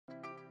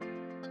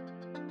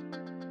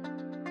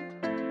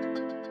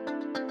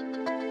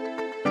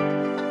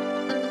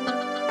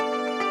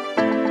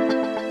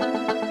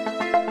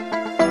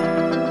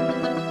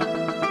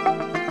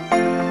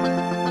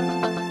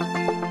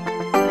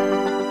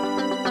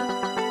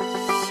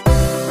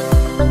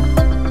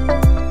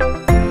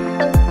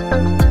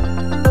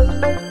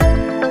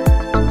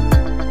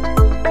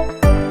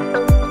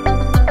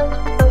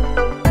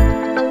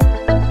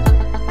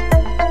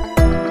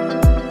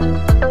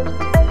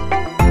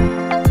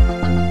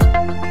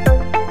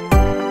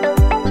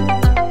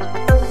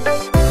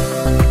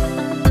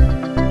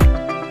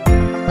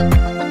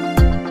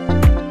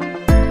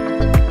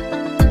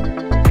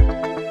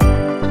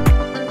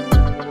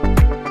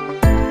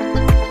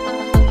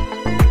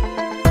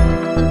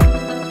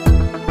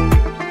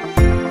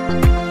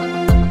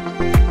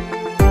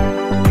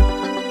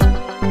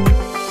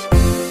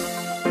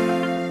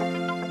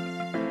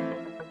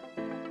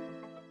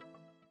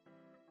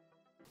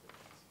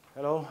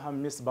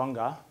is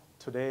Banga.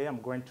 Today I'm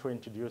going to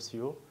introduce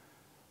you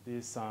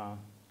this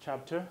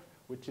chapter,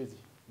 which is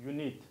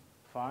Unit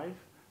 5,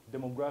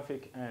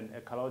 Demographic and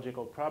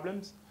Ecological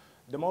Problems.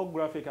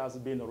 Demographic has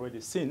been already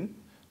seen.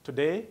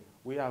 Today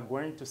we are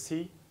going to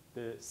see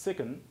the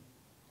second.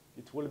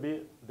 It will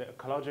be the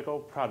ecological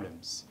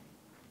problems.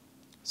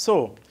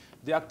 So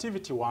the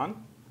activity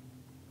 1.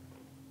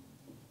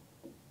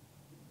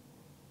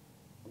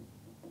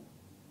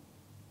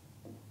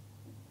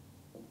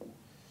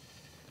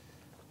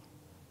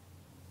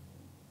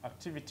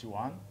 Activity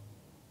 1.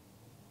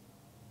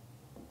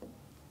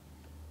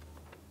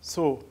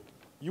 So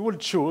you will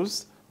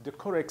choose the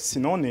correct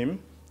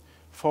synonym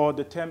for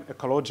the term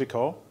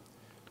ecological.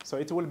 So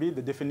it will be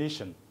the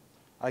definition.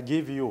 I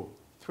give you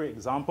 3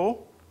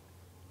 examples.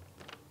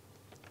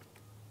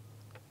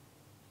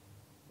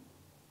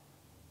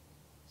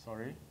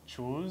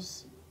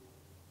 Choose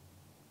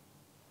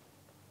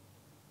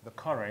the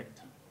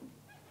correct.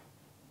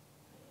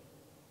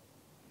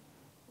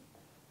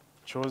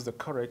 Choose the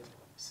correct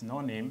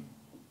synonym.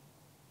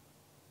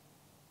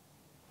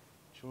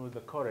 Choose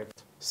the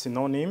correct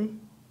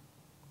synonym.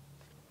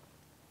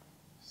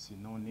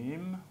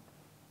 Synonym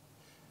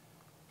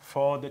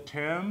for the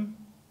term.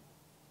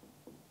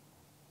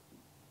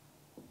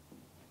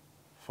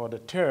 For the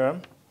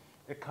term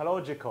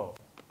ecological.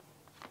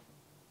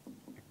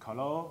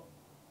 Ecological.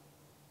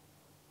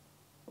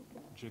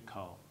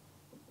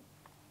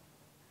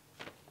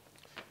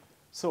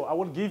 So I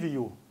will give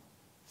you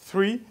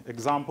 3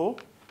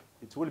 examples.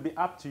 It will be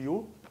up to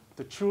you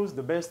to choose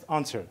the best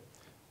answer.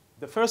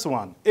 The first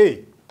one,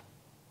 A,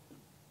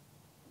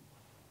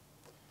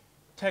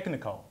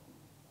 technical.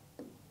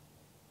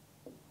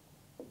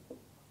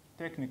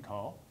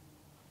 Technical.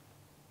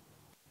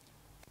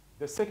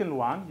 The second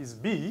one is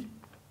B,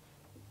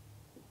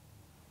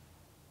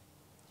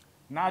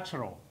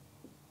 natural.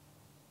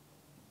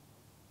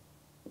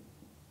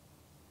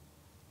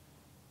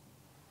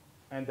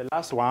 And the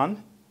last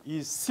one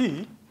is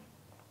C,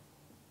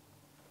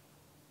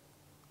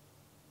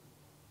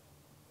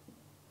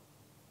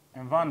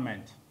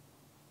 environment.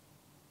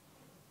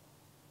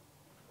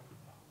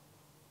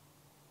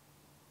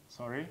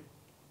 Sorry.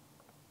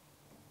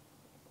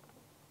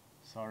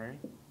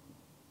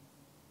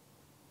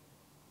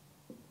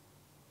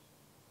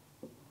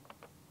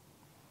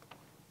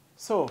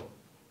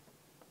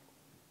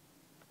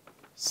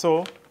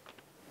 So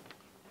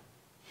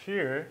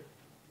here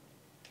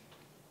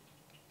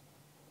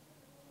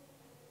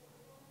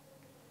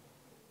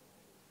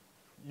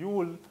you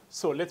will,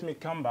 so let me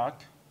come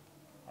back.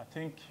 I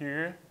think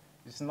here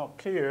it's not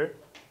clear.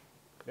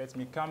 Let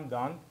me come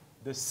down.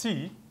 The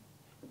C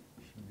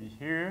should be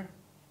here.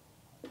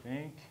 I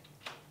think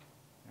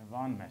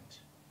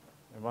environment.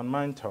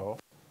 Environmental.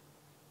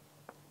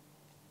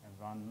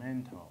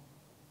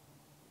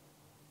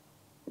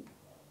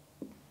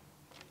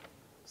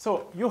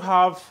 So you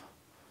have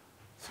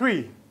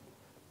three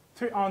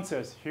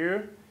answers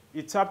here.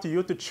 It's up to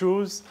you to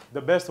choose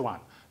the best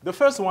one. The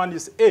first one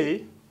is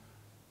A,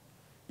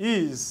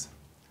 is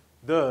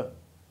the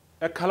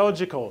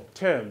ecological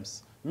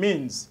terms,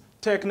 means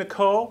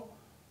technical,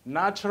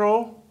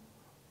 natural,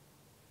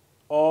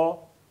 or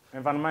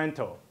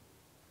environmental.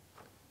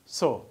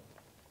 So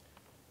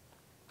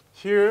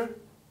here,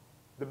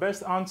 the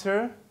best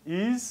answer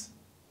is,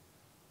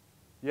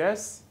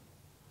 yes,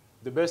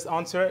 the best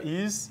answer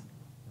is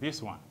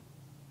this one,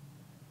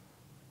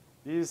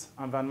 is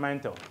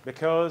environmental,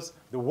 because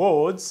the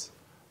words,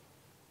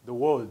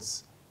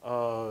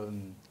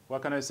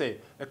 what can I say?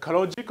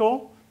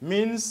 Ecological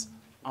means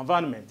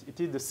environment. It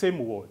is the same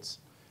words.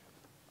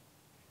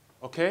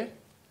 Okay?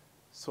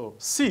 So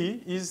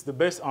C is the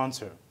best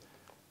answer.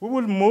 We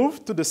will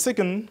move to the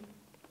second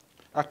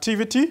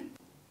activity.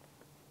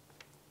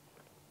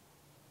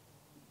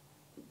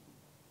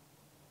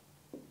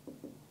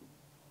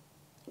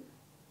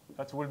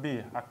 That will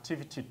be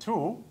activity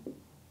 2.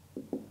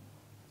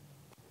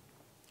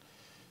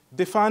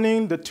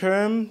 Defining the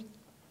term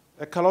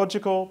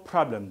ecological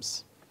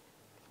problems.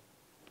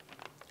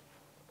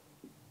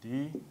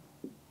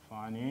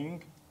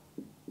 Defining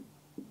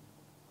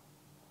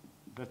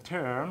the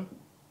term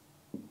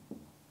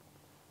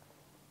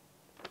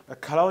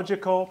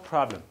ecological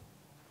problem.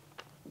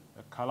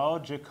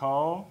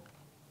 Ecological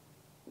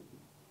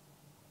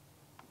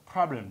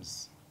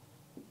problems.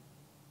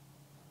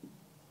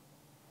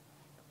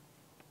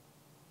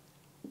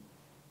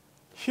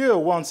 Here,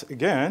 once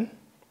again,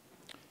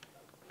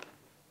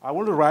 I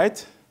will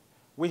write,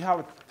 we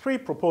have 3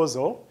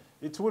 proposals.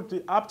 It will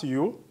be up to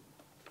you.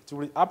 It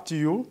will be up to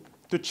you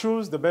to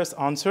choose the best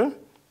answer.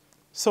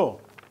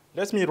 So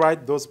let me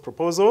write those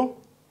proposals.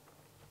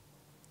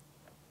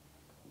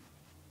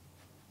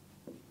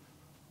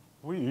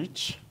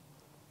 Which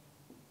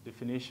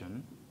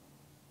definition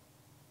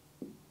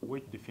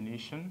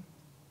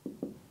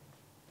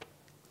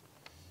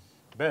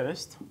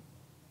best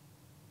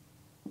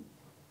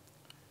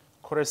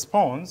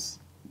corresponds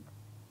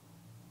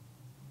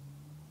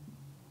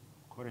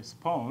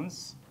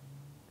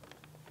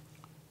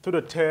to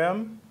the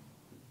term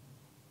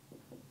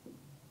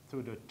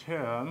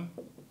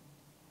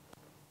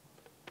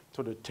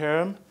to the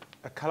term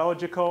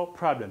ecological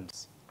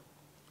problems.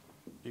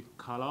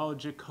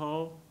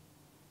 Ecological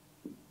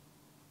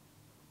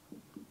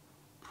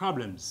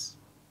problems.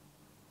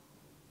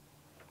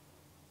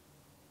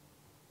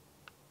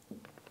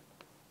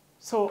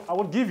 So I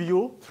will give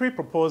you 3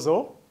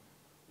 proposals.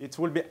 It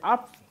will be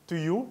up to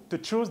you to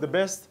choose the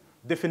best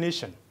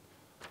definition.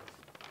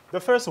 The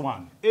first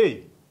one,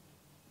 A.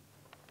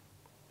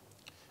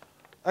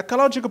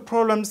 Ecological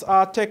problems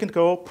are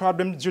technical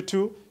problems due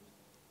to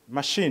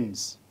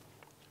machines.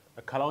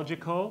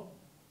 Ecological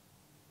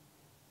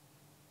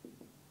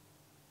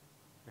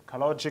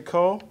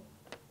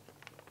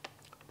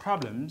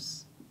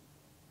problems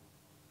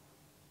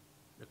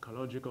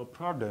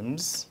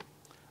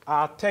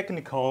are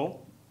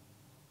technical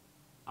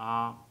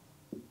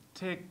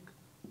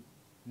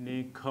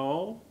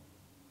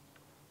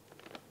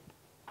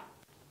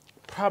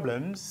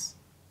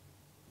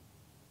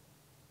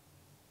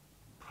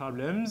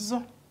problems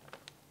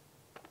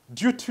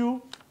due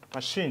to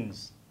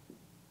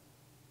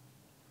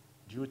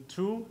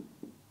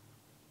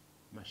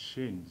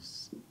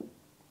machines.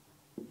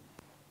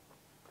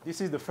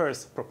 This is the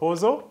first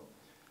proposal.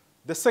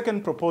 The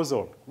second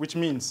proposal, which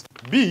means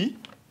B,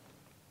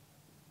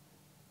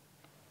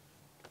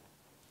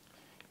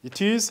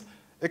 it is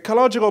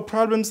ecological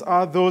problems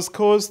are those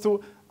caused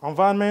to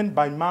environment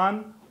by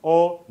man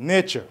or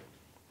nature.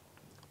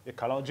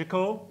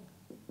 Ecological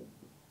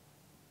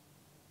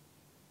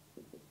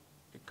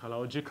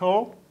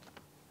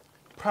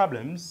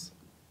problems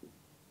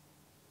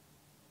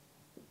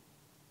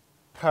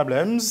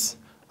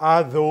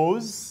are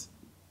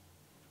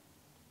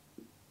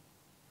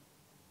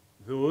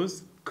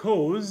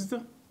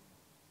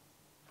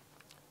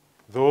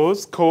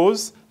those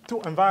caused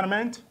to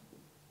environment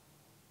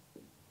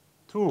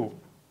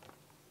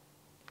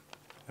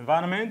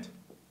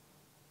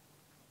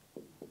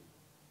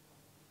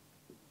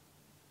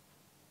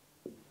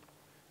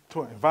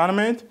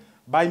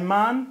by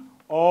man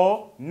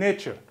or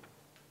nature.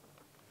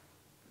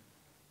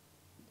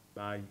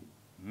 By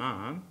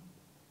man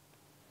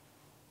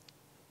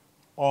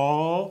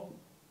or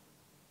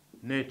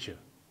nature.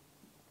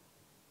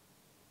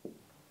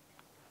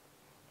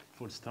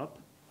 Full stop.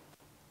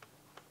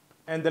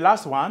 And the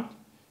last one,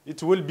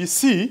 it will be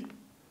C.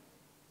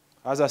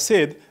 As I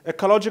said,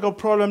 ecological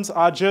problems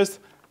are just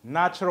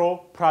natural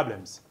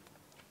problems.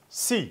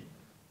 C.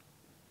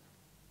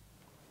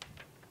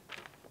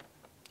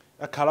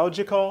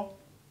 Ecological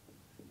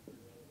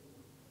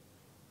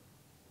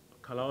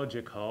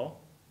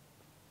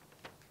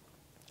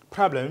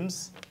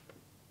problems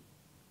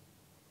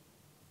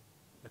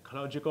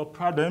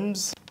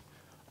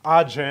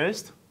are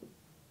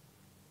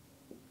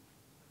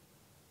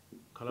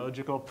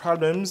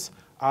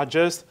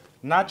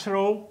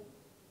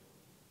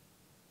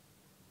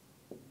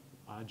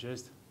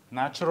just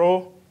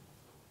natural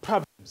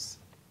problems.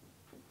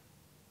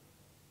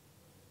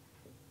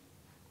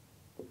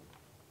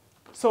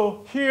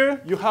 So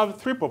here you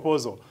have 3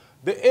 proposals.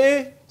 The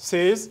A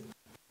says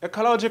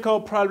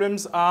ecological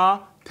problems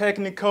are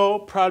technical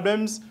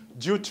problems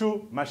due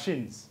to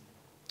machines.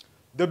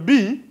 The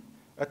B,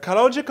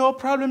 ecological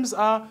problems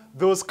are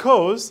those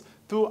caused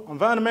to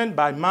environment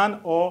by man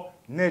or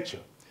nature.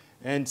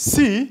 And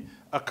C,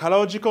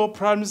 ecological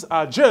problems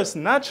are just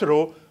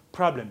natural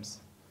problems.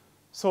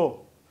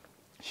 So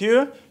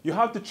here you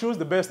have to choose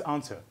the best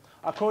answer.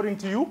 According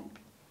to you,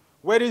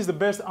 what is the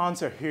best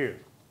answer here?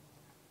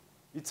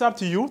 It's up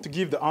to you to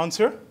give the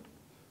answer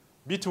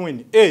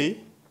between A,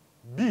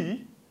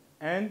 B,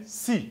 and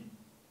C.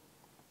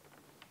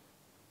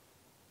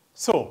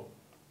 So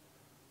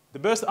the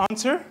best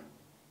answer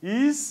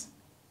is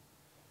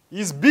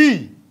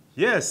B.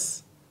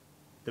 Yes,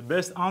 the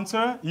best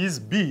answer is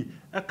B.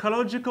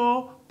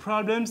 Ecological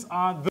problems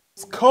are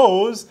those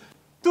caused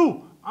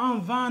to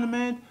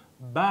environment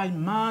by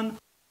man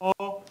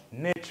or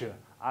nature.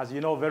 As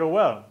you know very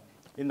well,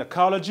 in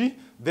ecology,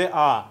 there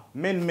are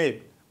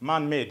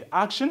man-made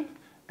action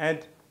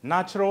and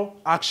natural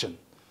action.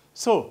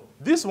 So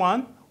this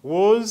one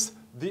was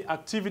the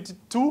activity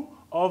 2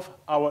 of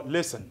our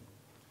lesson.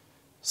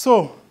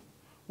 So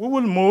we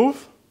will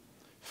move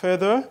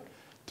further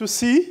to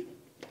see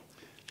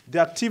the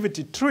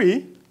activity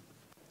 3.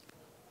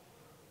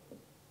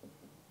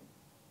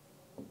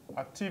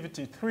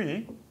 Activity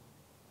 3.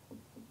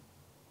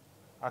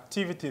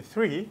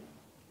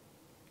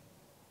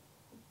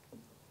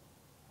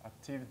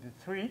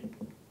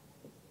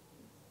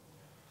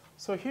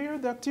 So here,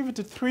 the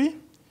activity 3,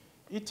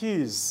 it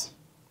is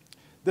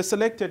the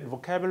selected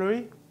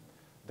vocabulary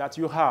that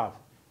you have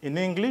in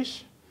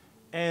English,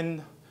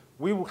 and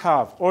we will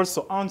have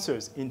also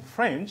answers in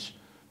French.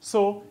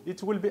 So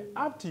it will be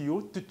up to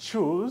you to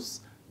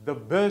choose the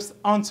best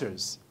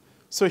answers.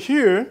 So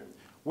here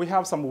we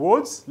have some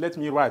words. Let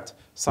me write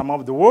some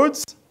of the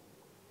words.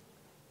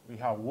 We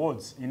have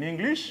words in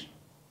English.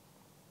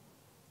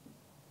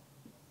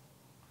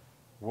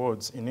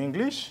 Words in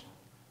English.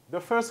 The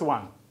first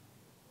one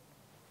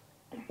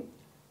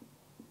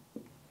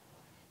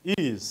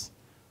is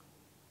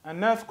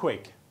an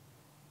earthquake.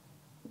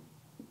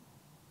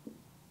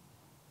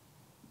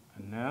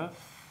 An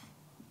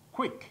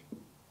earthquake.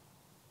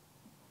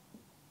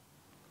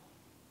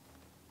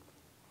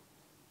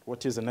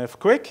 What is an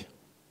earthquake?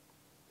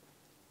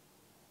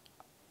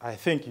 I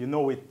think you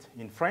know it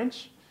in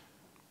French.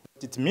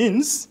 What it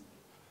means.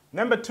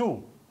 Number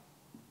 2.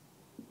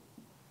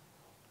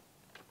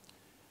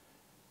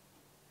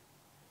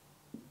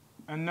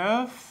 An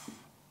earth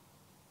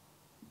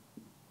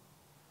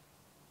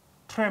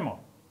tremor.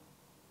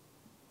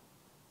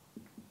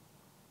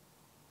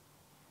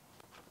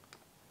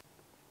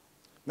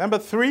 Number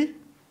 3,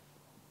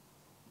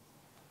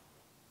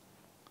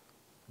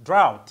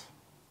 drought.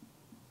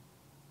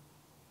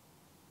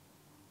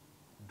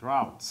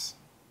 Droughts.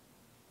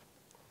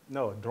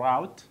 No,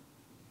 drought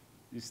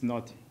is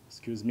not,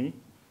 excuse me,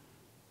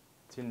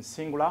 it's in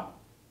singular.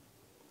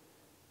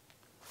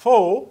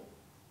 4,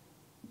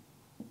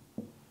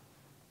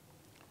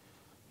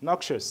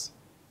 noxious.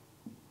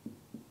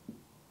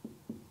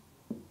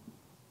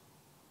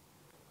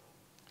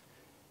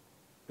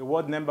 The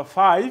word number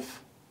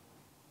 5,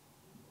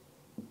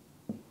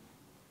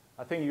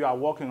 I think you are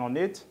working on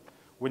it.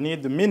 We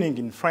need the meaning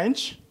in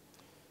French.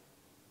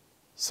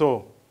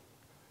 So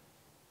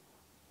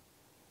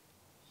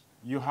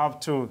you have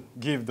to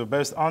give the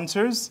best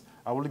answers.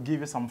 I will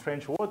give you some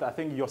French words. I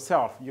think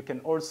yourself, you can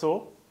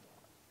also,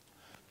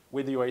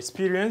 with your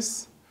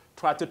experience,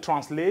 try to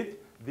translate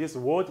this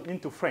word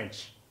into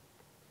French.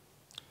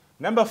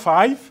 Number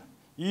 5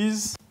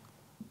 is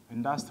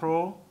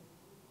industrial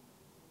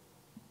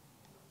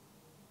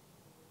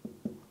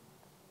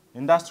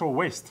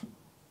waste.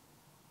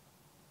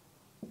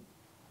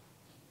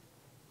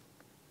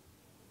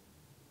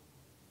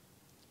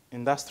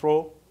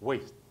 Industrial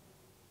waste.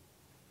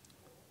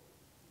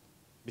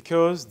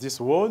 Because this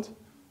word,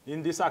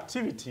 in this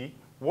activity,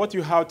 what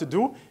you have to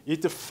do is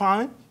to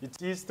find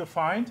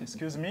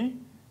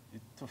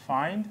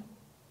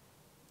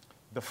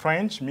the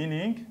French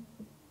meaning,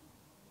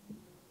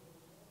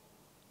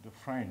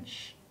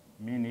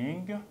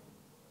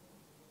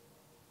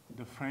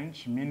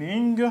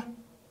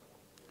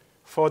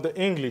 for the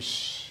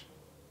English.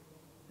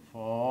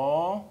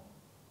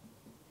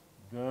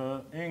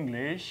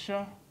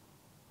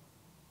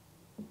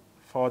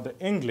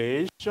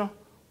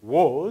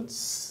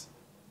 Words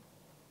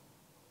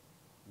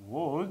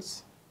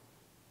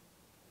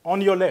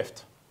on your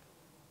left.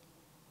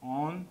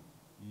 On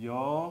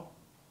your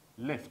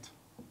left.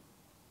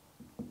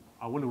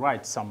 I will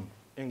write some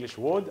English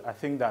word. I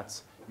think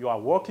that you are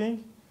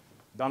working.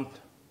 Don't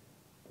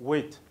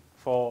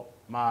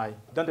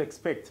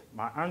expect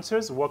my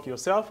answers. Work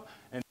yourself,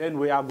 and then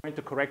we are going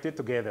to correct it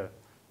together.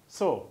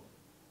 So,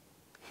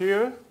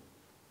 here,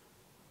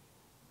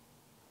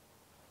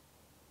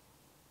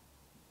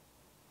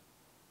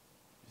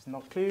 it's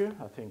not clear,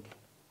 I think.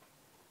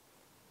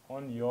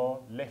 On your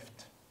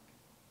left.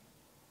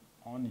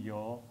 On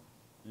your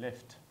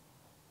left.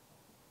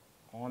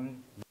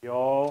 On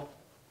your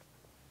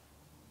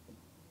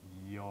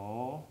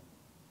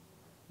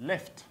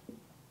left.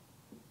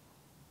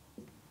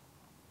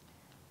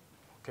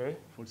 Okay,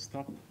 full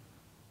stop.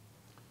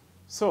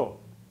 So,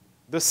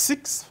 the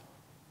 6th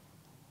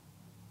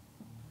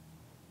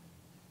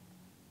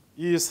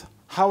is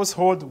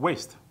household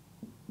waste.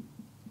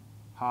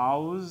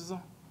 Household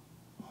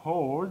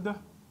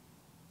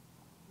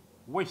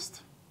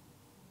waste.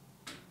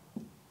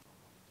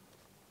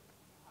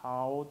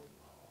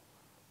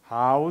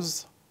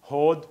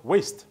 Household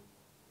waste.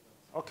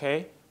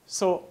 Okay,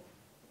 so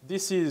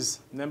this is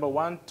number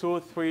 1, 2,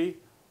 3,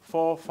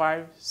 4,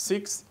 5,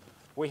 6.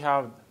 We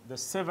have the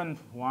 7th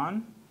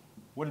one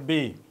will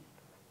be,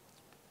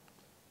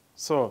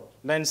 so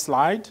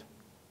landslide.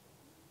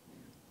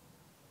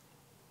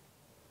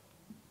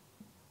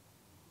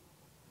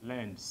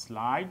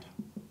 Landslide.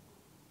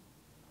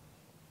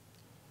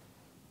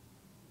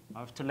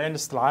 After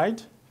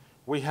landslide,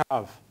 we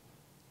have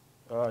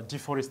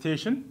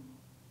deforestation.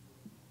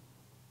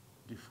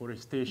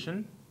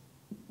 Deforestation.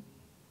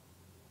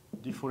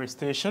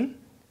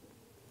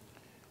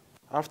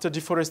 After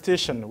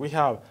deforestation, we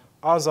have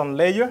ozone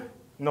layer.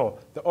 No,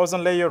 the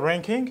ozone layer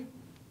ranking.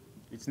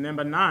 It's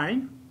number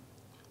 9.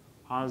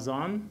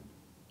 Ozone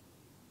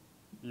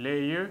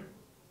layer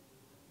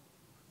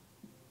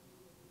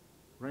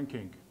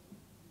ranking.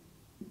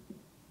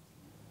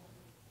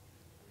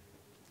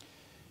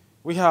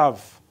 We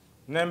have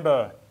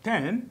number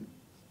 10.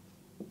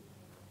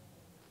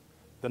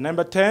 The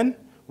number 10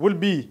 will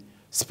be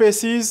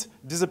species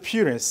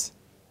disappearance.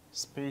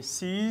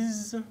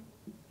 Species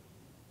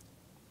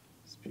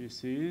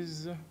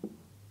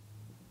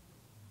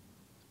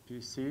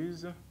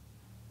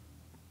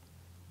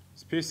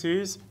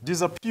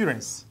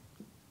disappearance.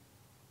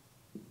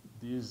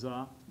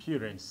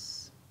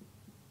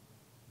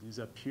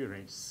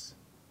 Disappearance.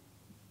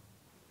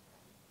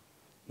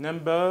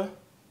 Number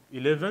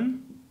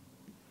 11.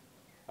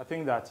 I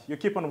think that you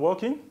keep on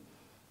working.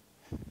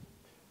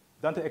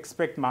 Don't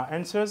expect my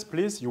answers,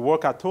 please. You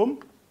work at home.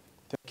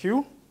 Thank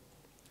you.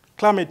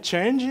 Climate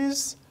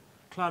changes.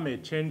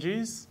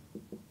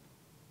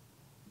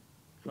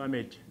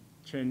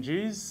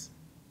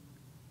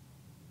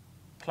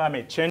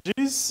 climate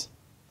changes.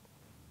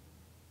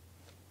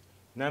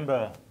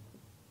 Number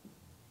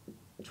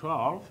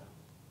 12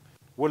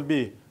 will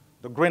be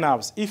the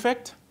greenhouse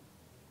effect.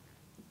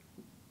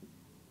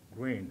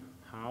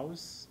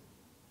 Greenhouse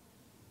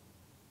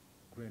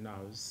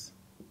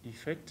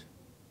effect.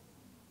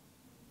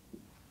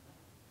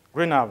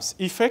 Greenhouse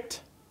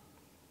effect.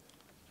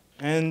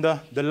 And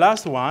the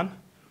last one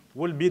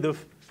will be the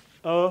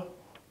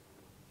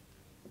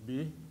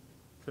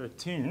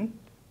B13,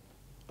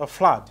 a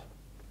flood.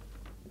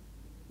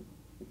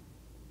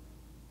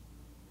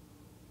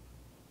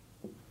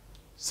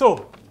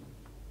 So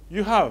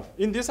you have,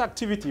 in this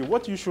activity,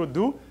 what you should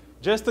do,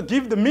 just to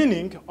give the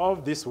meaning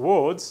of these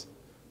words.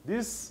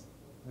 These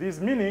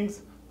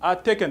meanings are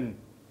taken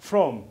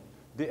from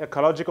the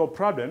ecological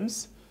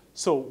problems.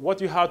 So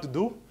what you have to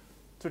do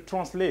to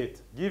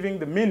translate, giving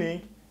the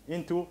meaning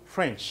into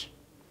French.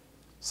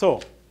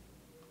 So,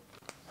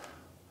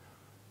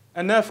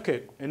 an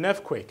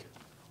earthquake.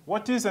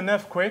 What is an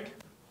earthquake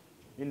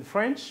in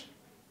French?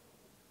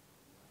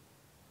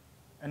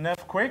 An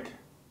earthquake.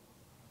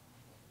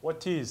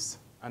 What is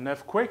an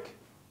earthquake?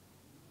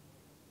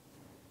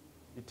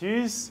 It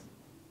is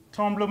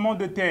tremblement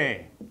de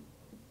terre.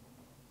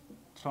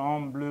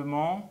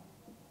 Tremblement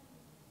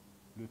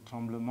de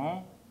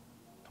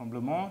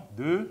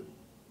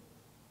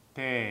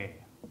terre.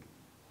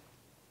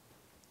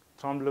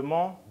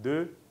 Tremblement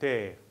de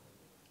terre.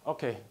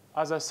 Okay,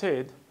 as I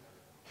said,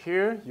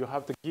 here you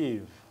have to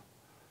give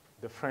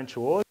the French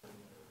word.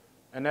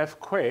 An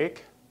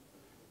earthquake,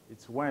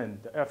 it's when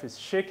the earth is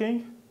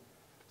shaking.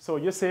 So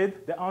you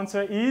said the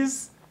answer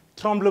is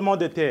tremblement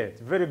de terre.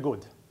 Very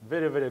good,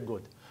 very, very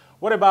good.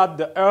 What about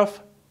the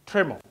earth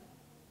tremor?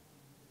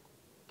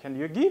 Can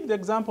you give the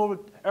example of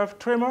earth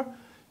tremor?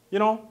 You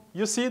know,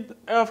 you see the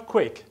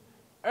earthquake,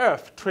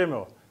 earth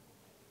tremor.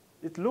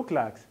 It looks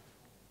like.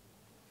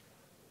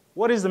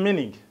 What is the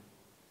meaning?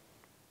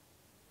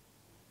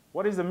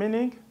 What is the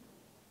meaning?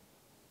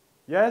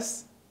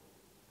 Yes?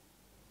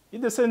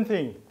 It's the same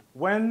thing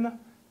when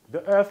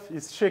the earth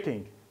is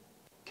shaking.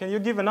 Can you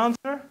give an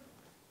answer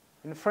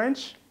in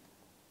French?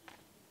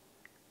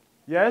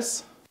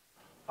 Yes?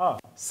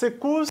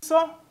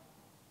 Secousse.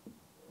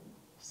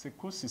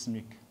 Secousse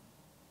sismique.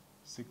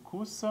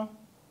 Secousse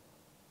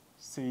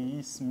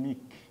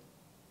séismique.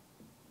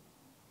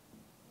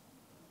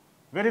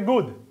 Very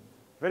good.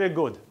 Very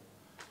good.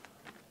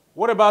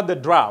 What about the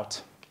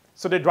drought?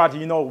 So the drought,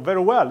 you know very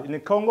well. In the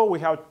Congo, we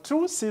have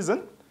two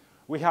seasons.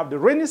 We have the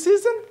rainy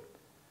season,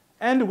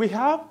 and we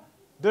have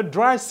the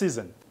dry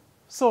season.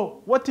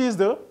 So what is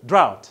the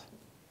drought?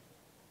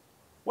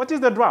 What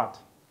is the drought?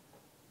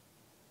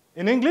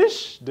 In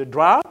English, the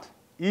drought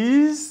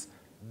is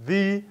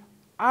the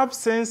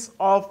absence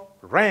of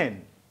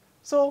rain.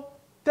 So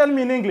tell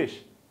me in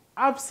English,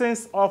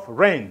 absence of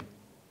rain.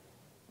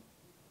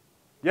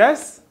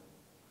 Yes?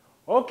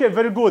 Okay,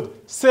 very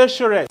good.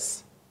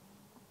 Sécheresse.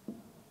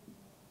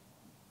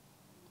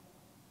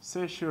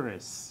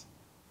 Sécheresse.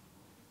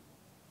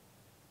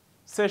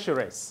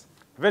 Sécheresse.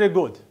 Very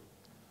good.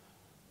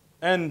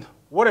 And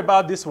what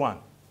about this one?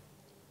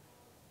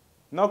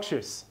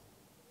 Noxious.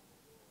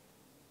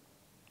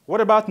 What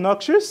about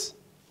noxious?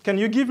 Can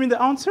you give me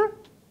the answer?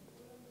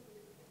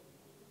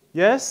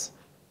 Yes?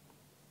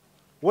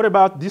 What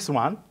about this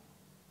one?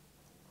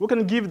 Who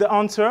can give the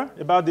answer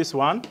about this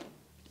one?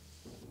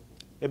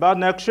 About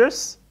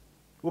noxious?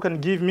 Who can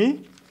give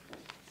me?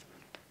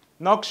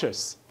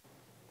 Noxious.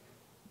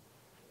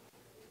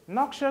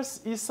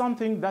 Noxious is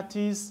something that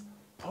is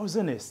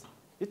poisonous.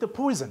 It's a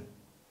poison.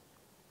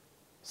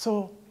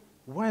 So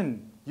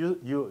when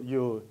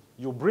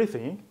you're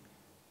breathing,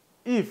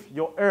 if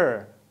your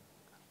air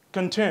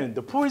contains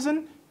the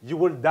poison, you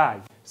will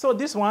die. So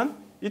this one,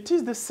 it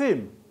is the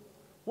same.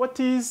 What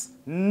is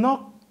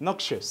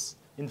noxious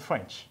in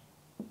French?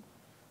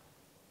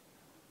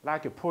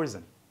 Like a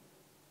poison.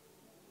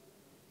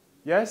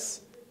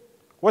 Yes?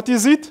 What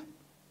is it?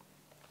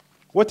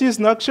 What is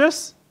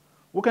noxious?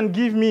 Who can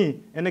give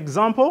me an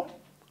example?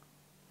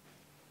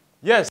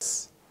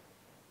 Yes.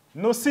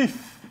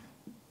 Nocif.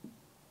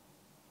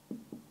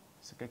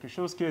 C'est quelque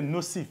chose qui est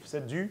nocif.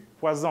 C'est du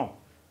poison.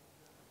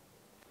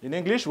 In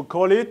English, we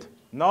call it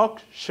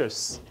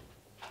noxious.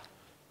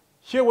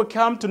 Here we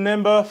come to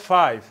number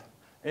 5,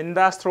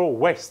 industrial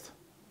waste.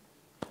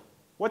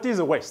 What is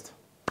a waste?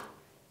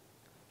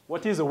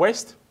 What is a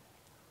waste?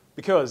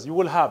 Because you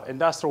will have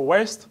industrial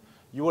waste,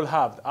 you will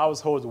have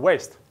household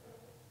waste.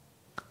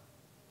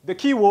 The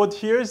key word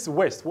here is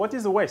waste. What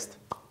is a waste?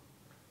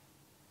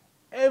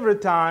 Every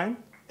time,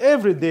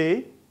 every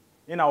day,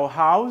 in our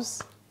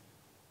house,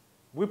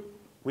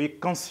 we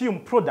consume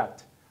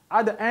product.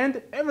 At the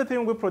end,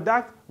 everything we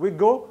produce,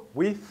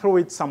 we throw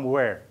it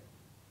somewhere.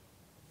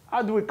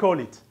 How do we call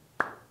it?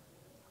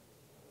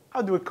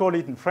 How do we call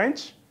it in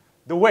French?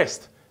 The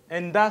waste.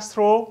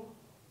 Industrial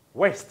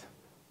waste.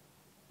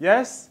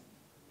 Yes?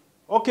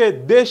 Okay,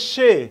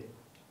 déchets.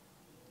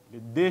 Les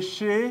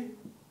déchets.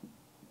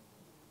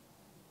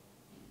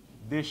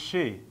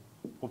 Déchets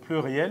au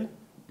pluriel.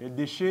 Les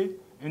déchets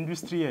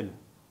industriels.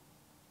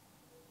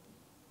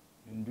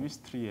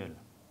 Industriels.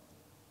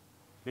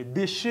 les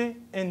déchets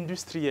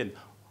industriels.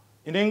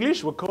 In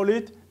English, we call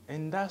it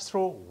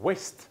industrial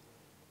waste.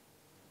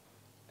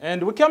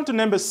 And we come to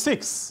number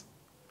 6.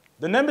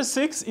 The number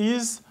 6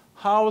 is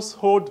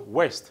household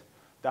waste.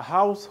 The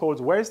household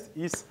waste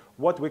is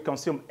what we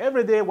consume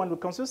every day. When we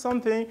consume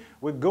something,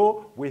 we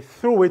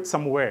throw it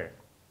somewhere.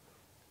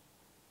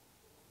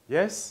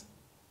 Yes?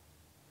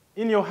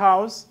 In your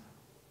house,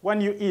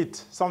 when you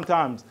eat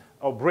sometimes,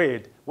 or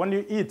bread, when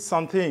you eat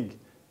something,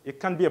 it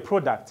can be a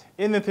product.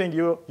 Anything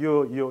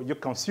you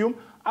consume,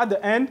 at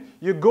the end,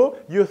 you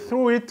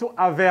throw it to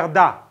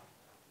Averda.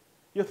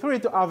 You throw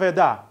it to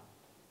Averda.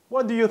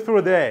 What do you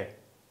throw there?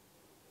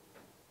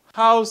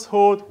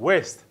 Household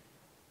waste.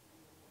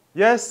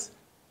 Yes,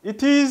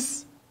 it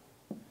is,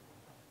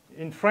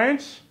 in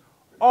French,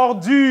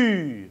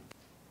 ordure.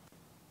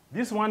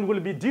 This one will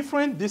be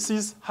different. This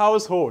is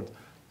household.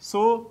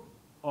 So,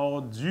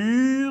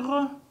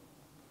 ordure.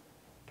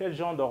 Quel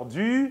genre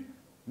d'ordure?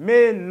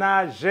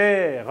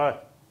 Ménagère.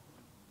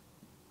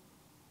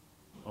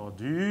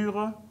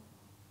 Ordure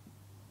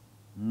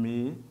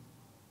ménagère.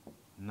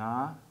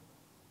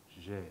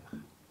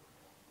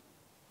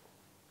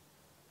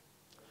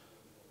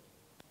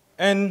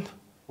 And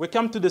we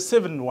come to the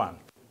 7th one.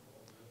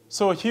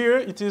 So here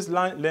it is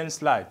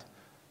landslide.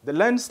 The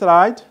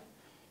landslide,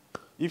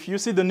 if you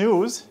see the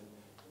news,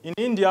 in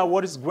India,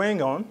 what is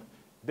going on,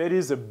 there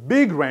is a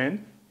big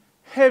rain,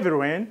 heavy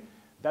rain,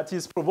 that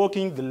is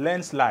provoking the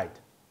landslide.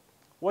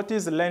 What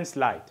is a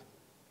landslide?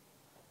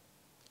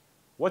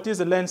 What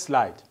is a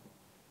landslide?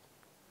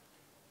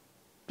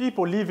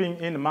 People living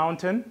in a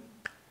mountain,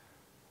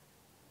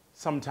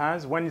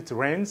 sometimes when it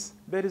rains,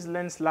 there is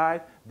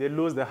landslide, they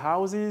lose their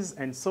houses,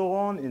 and so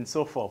on and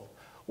so forth.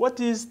 What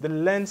is the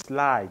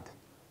landslide?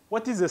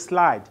 What is a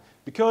slide?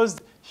 Because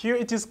here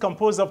it is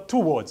composed of 2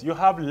 words. You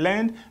have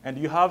land and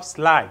you have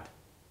slide.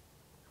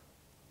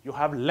 You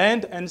have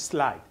land and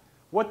slide.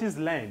 What is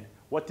land?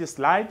 What is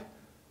slide?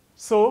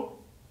 So,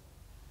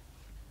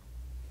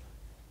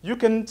 you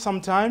can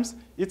sometimes,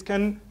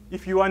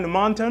 if you are in a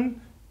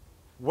mountain,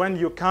 when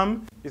you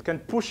come, it can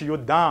push you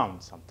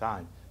down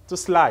sometimes to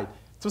slide.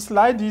 To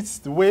slide is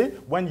the way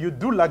when you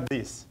do like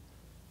this,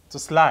 to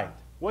slide.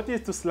 What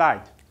is to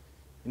slide?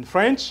 In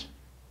French?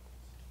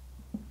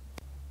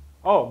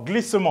 Oh,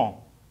 glissement.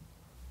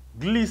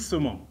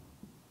 Glissement.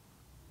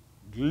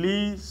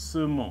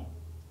 Glissement.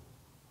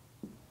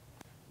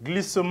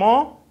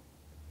 Glissement,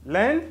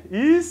 land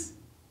is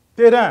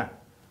terrain.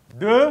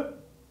 De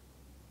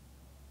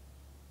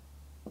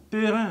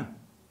terrain.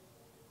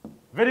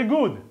 Very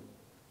good.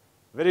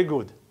 Very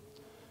good.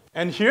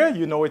 And here,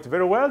 you know it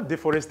very well,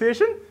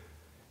 deforestation.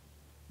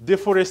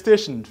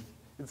 Deforestation,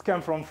 it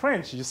comes from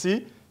French. You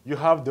see, you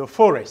have the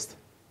forest.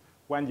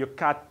 When you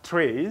cut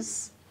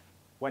trees,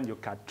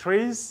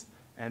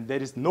 and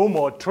there is no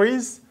more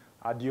trees,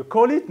 how do you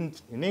call it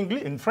in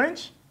English, in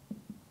French?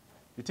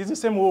 It is the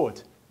same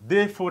word,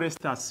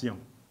 déforestation.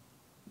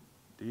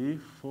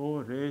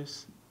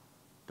 Déforestation.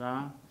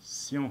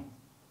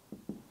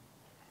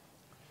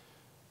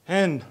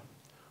 And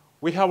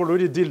we have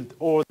already dealt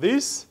all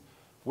this.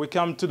 We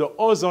come to the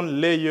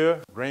ozone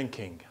layer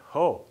ranking.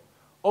 Oh,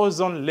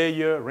 ozone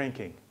layer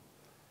ranking.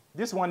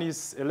 This one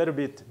is a little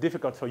bit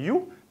difficult for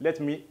you. Let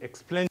me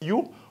explain to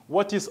you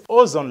what is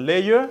ozone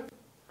layer.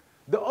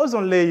 The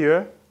ozone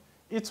layer,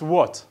 it's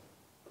what?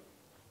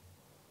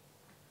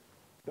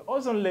 The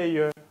ozone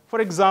layer, for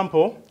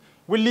example,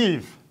 we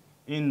live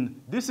in,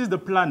 this is the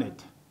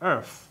planet,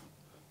 Earth.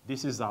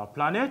 This is our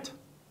planet,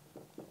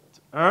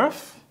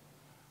 Earth.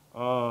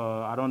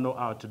 I don't know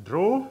how to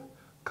draw.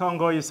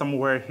 Congo is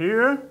somewhere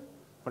here,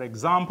 for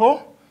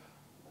example.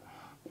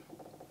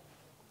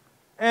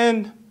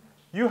 And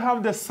you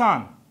have the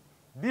sun.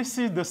 This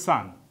is the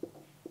sun.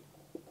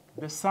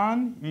 The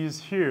sun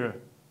is here.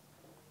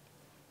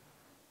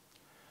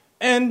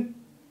 And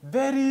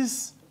there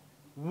is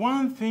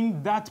one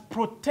thing that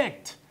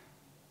protects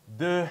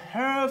the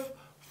Earth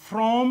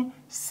from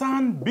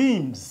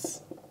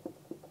sunbeams.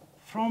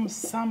 From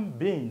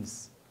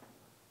sunbeams.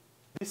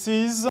 This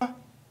is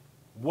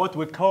what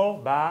we call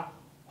by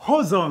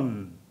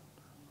ozone.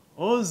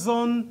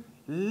 Ozone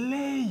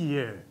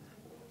layer.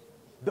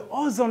 The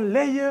ozone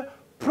layer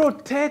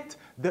protects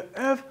the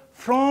Earth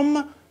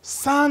from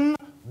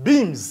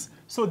sunbeams.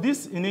 So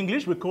this, in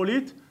English, we call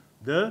it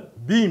the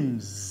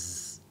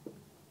beams.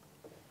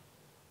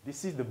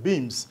 This is the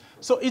beams.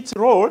 So its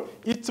role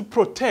is to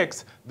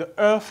protect the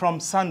Earth from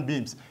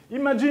sunbeams.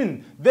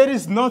 Imagine, there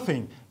is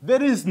nothing.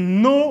 There is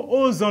no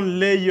ozone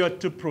layer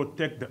to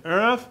protect the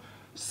Earth,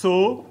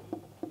 so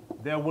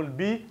there will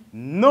be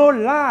no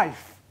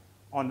life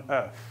on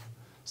Earth.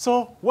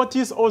 So what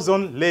is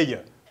ozone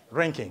layer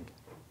ranking?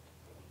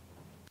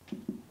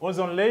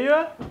 Ozone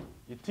layer,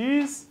 it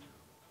is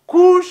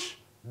couche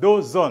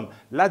d'ozone.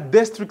 La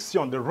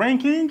destruction, the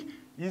ranking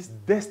is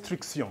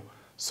destruction.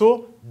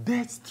 So,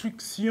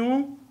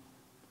 destruction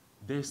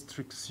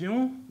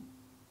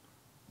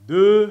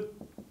de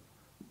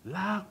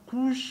la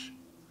couche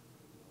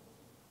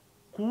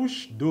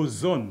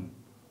d'ozone.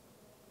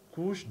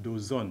 Couche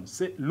d'ozone,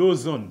 c'est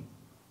l'ozone.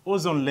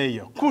 Ozone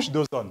layer, couche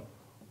d'ozone.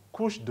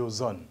 couche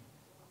d'ozone.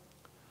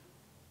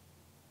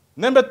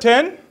 Number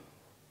 10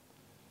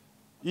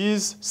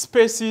 is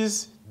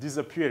species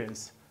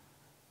disappearance.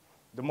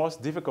 The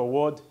most difficult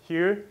word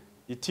here,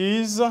 it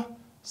is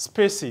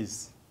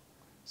species.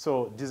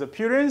 So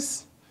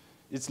disappearance,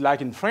 it's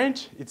like in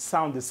French, it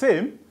sounds the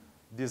same.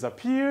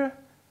 Disappear,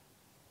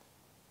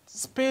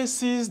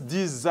 species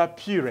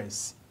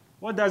disappearance.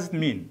 What does it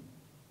mean?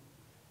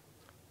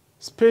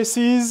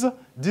 Species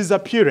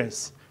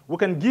disappearance. Who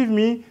can give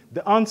me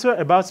the answer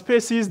about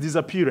species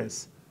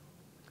disappearance?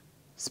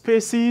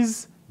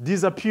 Species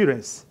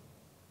disappearance.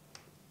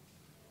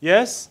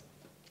 Yes?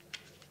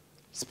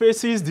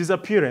 Species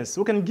disappearance.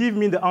 Who can give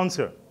me the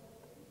answer?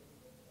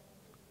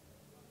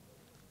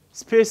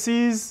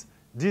 Species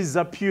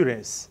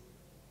disappearance.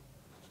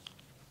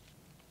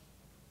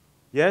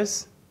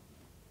 Yes?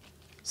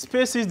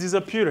 Species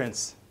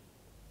disappearance.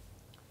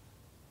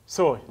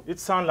 So it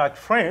sounds like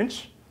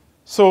French.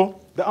 So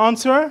the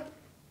answer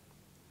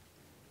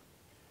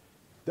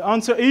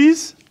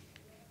is,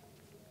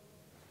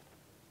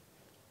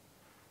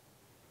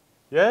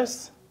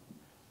 yes?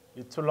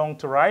 It's too long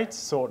to write,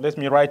 so let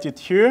me write it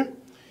here.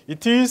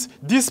 It is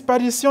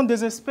disparition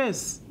des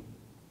espèces.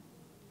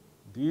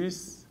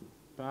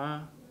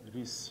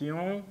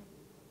 Disparition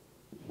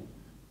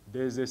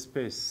des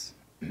espèces.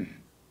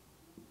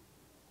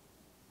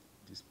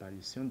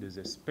 Disparition des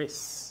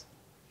espèces.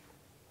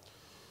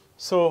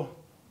 So,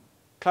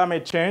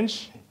 climate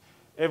change,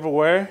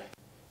 everywhere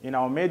in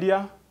our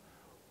media,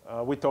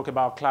 we talk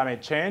about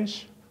climate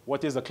change.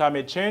 What is the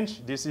climate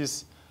change? This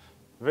is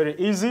very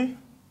easy.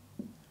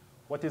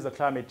 What is the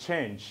climate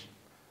change?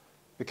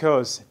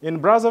 Because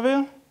in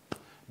Brazzaville,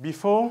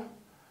 before,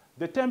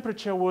 the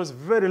temperature was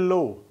very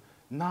low.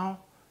 Now,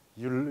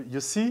 you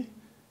see,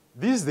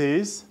 these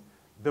days,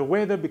 the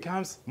weather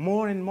becomes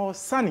more and more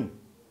sunny.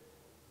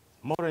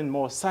 More and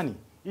more sunny.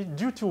 It's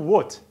due to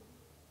what?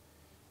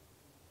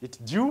 It's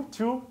due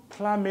to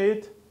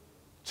climate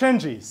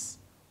changes.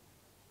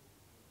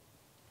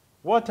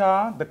 What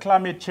are the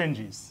climate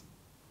changes?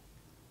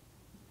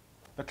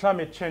 The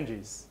climate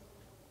changes.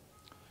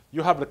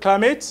 You have the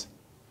climate,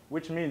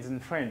 which means in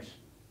French,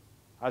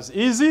 as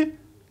easy,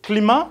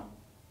 climat,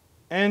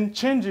 and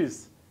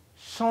changes,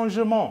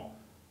 changement.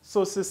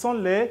 So ce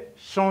sont les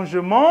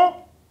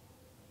changements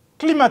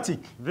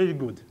climatiques. Very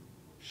good.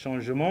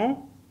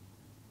 Changement,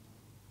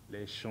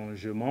 les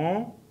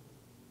changements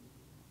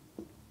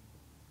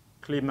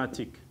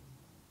climatiques.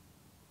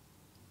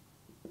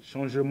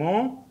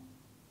 Changements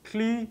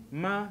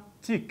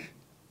climatiques.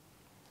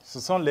 Ce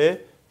sont les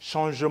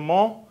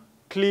changements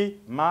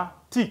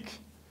climatiques.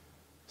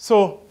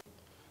 So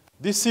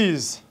this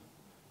is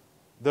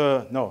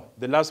the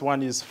last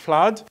one is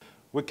flood.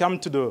 We come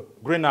to the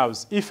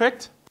greenhouse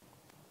effect.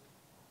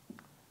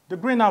 The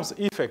greenhouse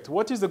effect.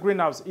 What is the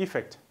greenhouse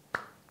effect?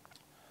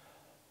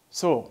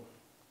 So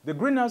the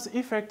greenhouse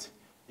effect,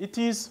 it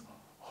is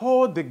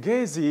how the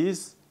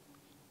gases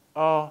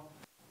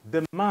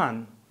the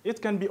man,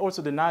 it can be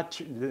also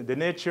the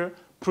nature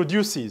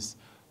produces.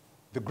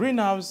 The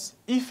greenhouse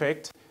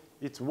effect,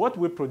 it's what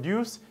we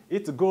produce,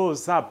 it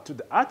goes up to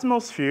the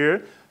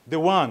atmosphere, the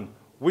one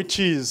which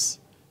is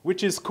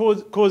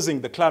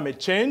causing the climate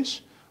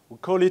change. We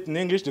call it in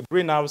English the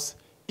greenhouse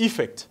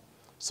effect.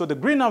 So the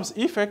greenhouse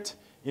effect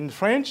in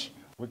French,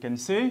 we can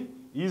say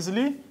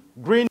easily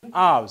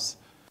greenhouse.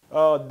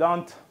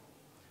 Don't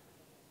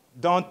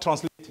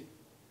translate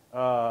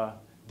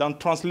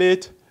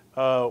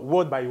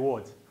word by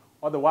word.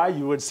 Otherwise,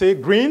 you would say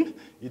green,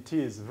 it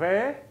is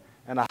vert,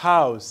 and a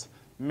house.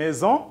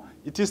 Maison,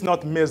 it is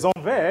not maison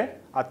vert,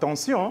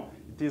 attention,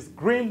 it is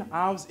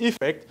greenhouse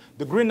effect.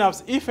 The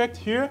greenhouse effect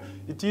here,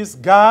 it is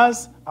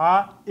gaz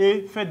à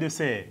effet de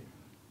serre.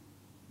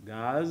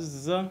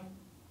 Gaz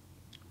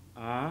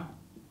à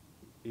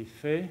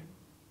effet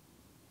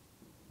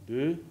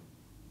de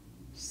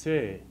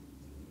serre.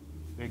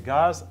 The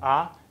gaz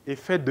à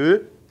effet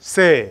de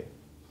serre.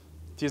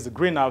 It is the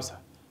greenhouse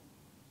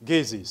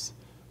gases.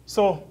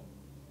 So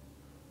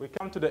we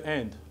come to the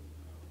end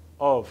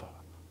of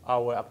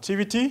our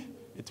activity.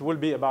 It will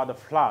be about the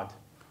flood.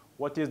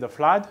 What is the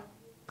flood?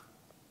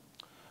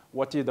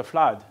 What is the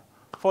flood?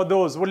 For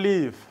those who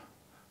live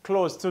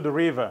close to the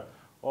river,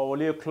 or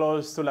who live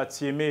close to La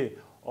Tiémé,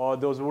 or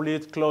those who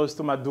live close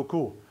to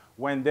Maduku,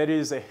 when there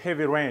is a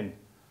heavy rain,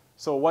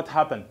 so what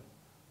happened?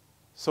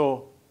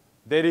 So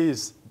there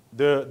is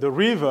the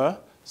river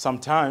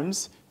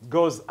sometimes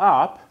goes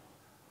up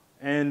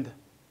and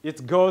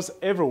it goes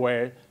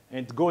everywhere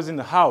and it goes in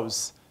the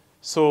house.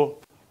 So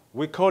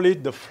we call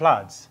it the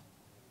floods.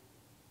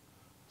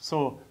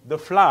 So the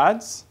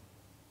flood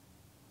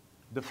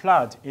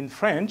in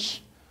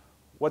French,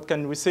 what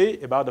can we say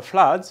about the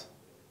floods?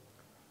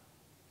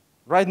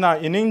 Right now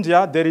in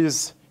India, there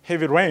is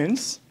heavy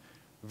rains,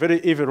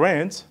 very heavy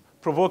rains,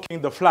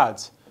 provoking the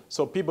floods.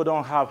 So people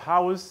don't have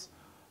house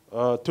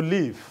to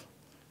live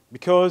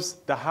because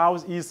the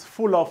house is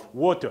full of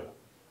water.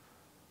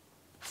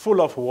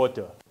 Full of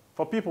water.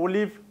 For people who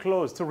live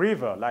close to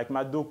river, like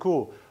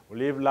Maduku, who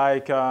live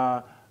like,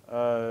 I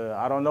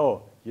don't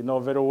know, you know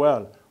very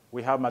well,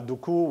 we have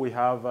Maduku, we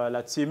have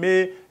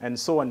Latsime, and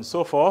so on and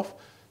so forth.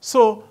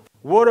 So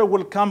water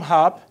will come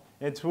up,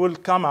 it will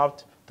come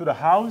out to the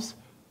house,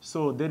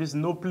 so there is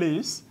no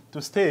place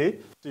to stay.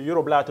 So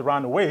Euroblat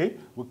ran away,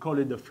 we call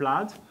it the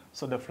flood.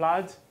 So the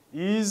flood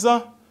is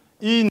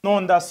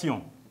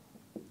inondation.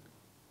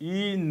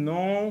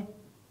 Inondation.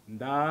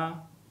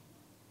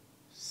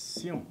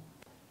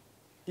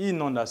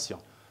 Inondation.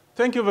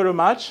 Thank you very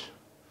much.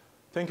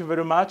 Thank you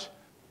very much.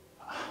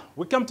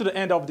 We come to the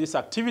end of this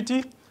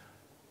activity.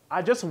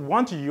 I just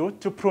want you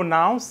to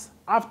pronounce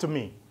after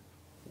me.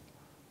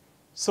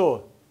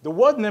 So the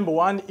word number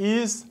 1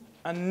 is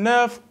an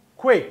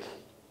earthquake.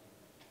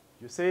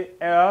 You say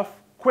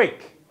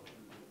earthquake.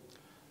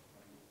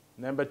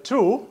 Number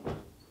 2,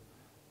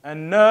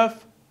 an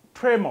earth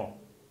tremor.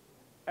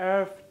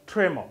 Earth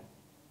tremor.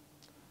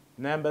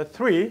 Number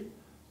 3,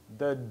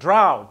 the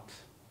drought.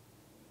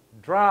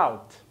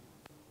 Drought.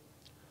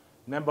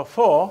 Number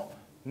 4,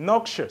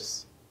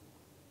 noxious.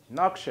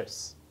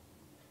 Noxious.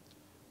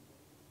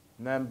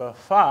 Number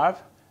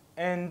 5,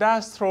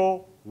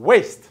 industrial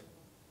waste.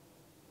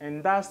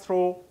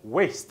 Industrial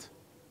waste.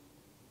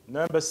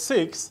 Number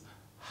 6,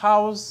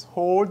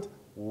 household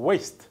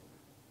waste.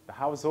 The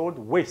household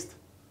waste.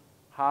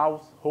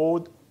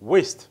 Household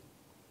waste.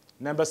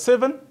 Number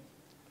 7,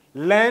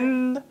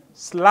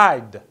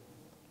 landslide.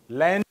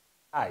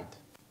 Landslide.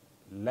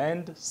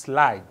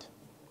 Landslide.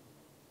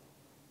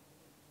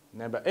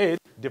 Number 8,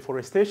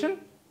 deforestation.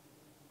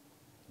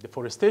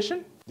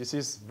 Deforestation. This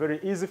is very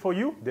easy for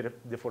you.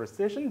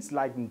 Deforestation is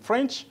like in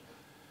French.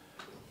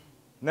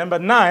 Number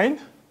 9,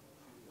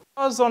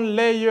 ozone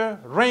layer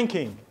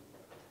ranking.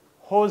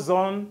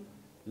 Ozone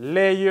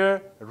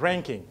layer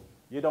ranking.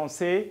 You don't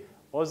say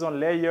ozone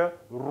layer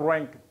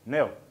rank.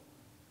 No.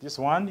 This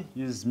one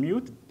is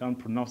mute. Don't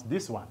pronounce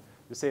this one.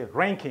 You say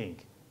ranking.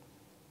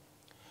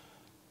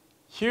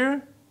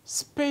 Here,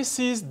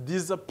 species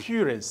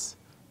disappearance.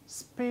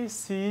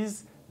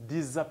 Species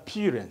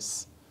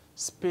disappearance.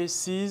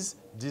 Species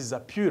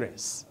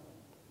disappearance.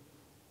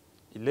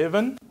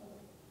 11,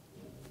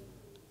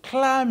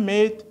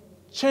 climate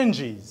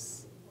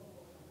changes.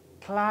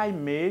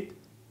 Climate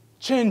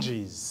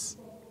changes.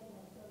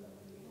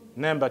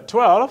 Number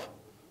 12,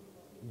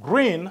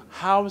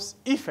 greenhouse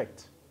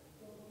effect.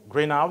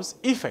 Greenhouse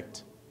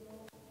effect.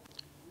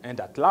 And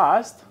at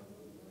last,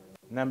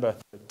 number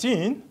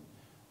 13,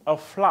 a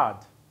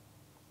flood.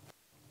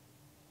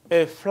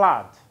 A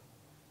flood.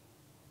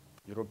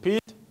 You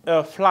repeat,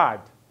 a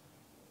flood.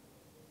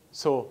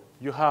 So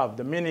you have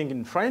the meaning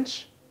in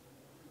French.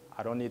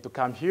 I don't need to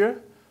come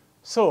here.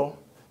 So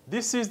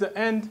this is the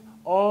end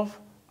of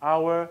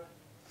our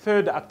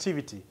third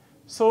activity.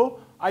 So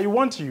I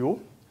want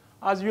you,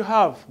 as you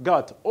have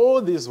got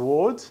all these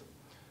words,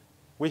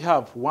 we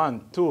have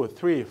 1, 2,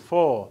 3,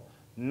 4,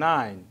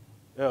 9,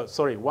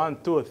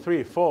 1, 2,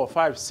 3, 4,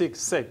 5,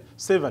 6,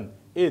 7,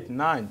 8,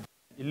 9,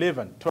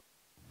 11, 12,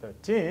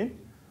 13,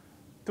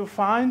 to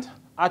find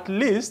at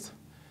least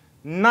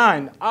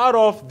 9 out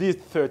of these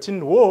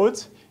 13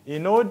 words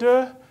in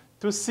order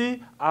to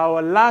see our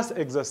last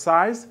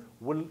exercise,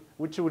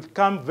 which will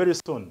come very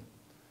soon.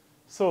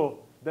 So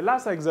the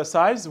last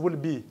exercise will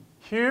be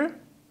here.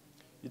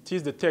 It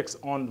is the text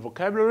on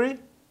vocabulary.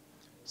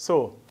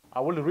 So I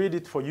will read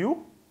it for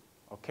you,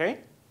 okay?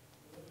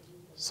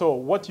 So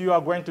what you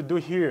are going to do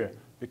here,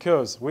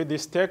 because with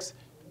this text,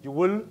 you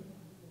will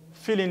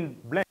fill in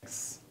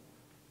blanks.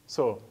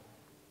 So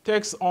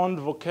text on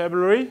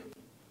vocabulary,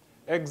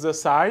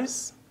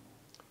 exercise,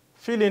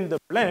 fill in the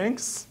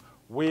blanks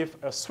with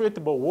a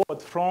suitable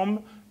word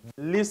from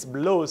the list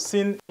below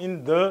seen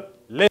in the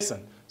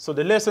lesson. So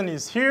the lesson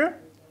is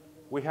here.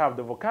 We have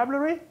the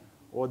vocabulary,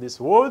 all these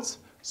words.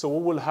 So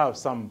we will have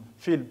some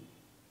fill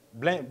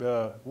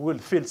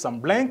some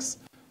blanks.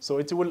 So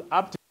it will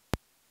up to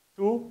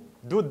you to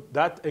do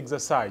that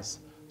exercise.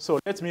 So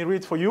let me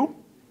read for you.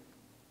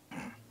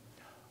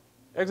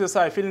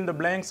 Exercise, fill in the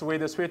blanks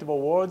with the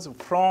suitable words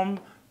from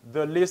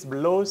the list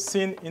below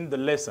seen in the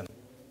lesson.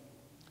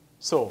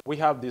 So we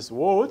have these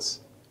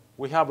words.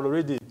 We have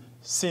already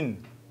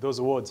seen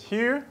those words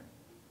here.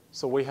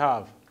 So we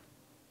have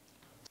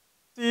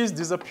species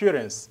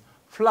disappearance,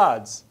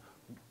 floods,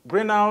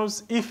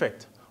 greenhouse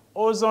effect,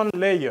 ozone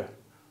layer,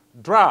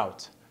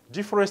 drought,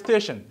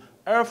 deforestation,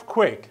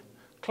 earthquake,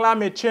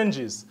 climate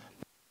changes,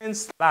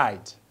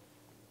 landslide.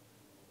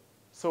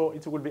 So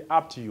it will be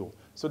up to you.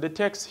 So the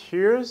text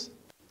here,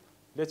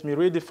 let me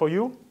read it for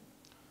you.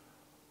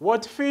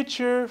 What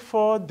feature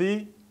for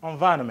the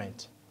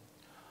environment?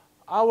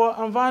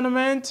 Our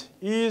environment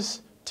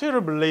is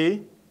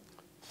terribly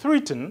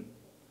threatened.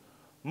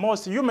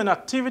 Most human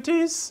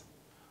activities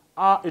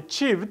are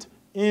achieved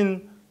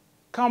in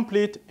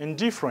complete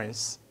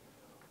indifference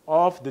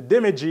of the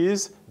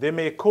damages they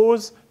may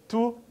cause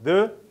to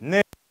the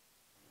nature.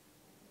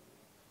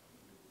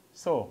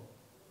 So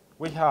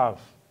we have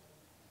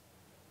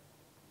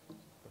the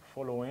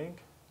following.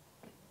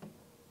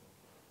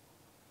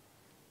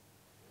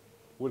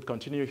 We'll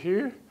continue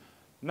here.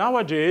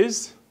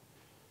 Nowadays,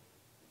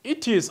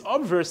 it is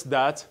obvious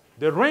that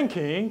the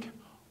ranking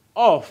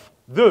of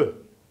the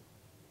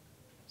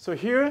So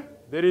here,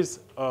 there is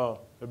a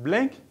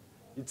blank.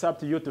 It's up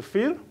to you to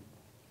fill.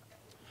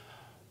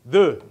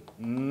 I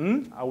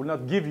will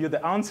not give you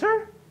the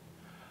answer,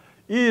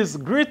 is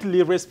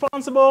greatly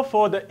responsible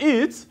for the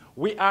heat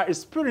we are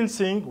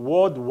experiencing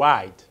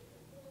worldwide.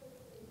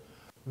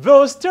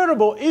 Those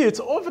terrible heats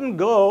often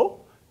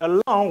go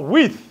along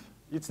with,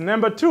 it's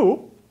number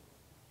 2,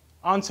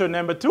 answer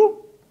number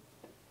 2,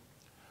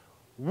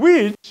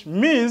 which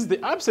means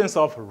the absence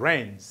of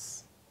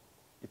rains.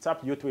 It's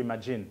up to you to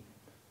imagine.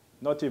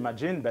 Not to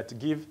imagine, but to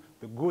give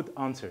the good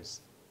answers.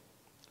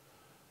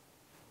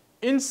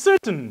 In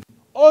certain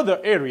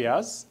other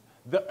areas,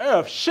 the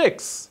earth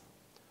shakes.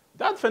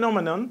 That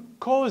phenomenon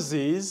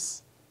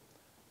causes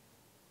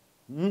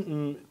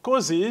many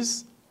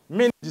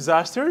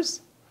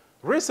disasters.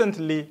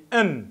 Recently,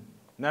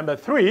 number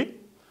 3,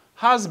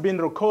 has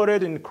been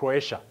recorded in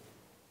Croatia.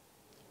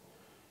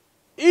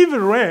 Heavy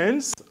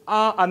rains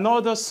are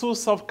another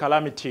source of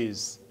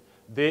calamities.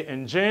 They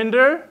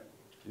engender,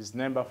 is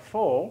number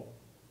 4,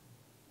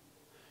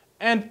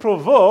 and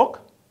provoke,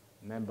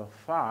 number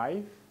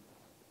 5,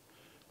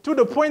 to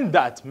the point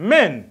that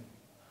men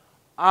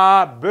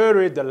are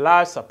buried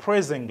alive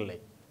surprisingly.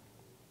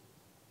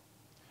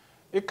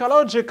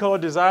 Ecological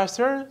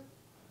disasters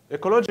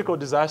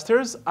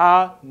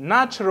are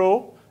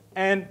natural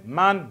and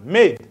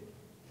man-made.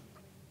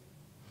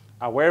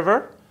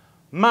 However,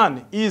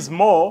 man is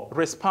more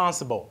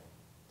responsible.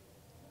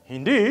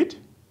 Indeed,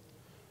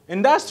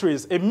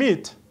 industries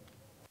emit,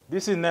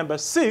 this is number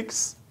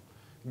 6,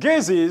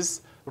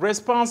 gases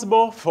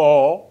responsible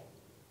for,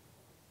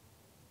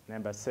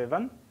 number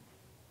 7.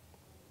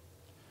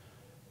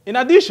 In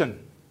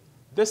addition,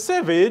 the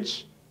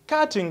savage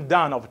cutting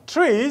down of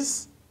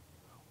trees,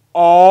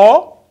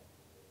 or,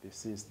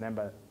 this is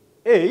number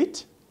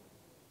 8,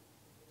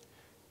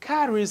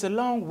 carries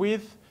along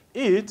with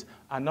it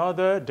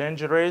another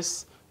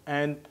dangerous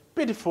and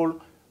pitiful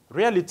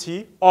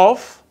reality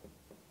of.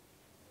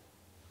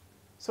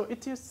 So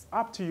it is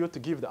up to you to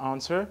give the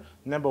answer.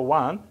 Number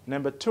 1,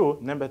 number 2,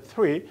 number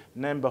 3,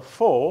 number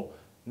 4,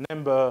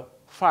 number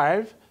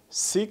 5,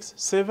 6,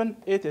 7,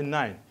 8, and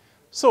 9.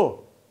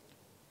 So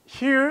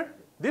here,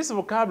 this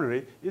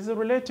vocabulary is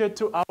related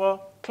to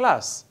our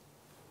class.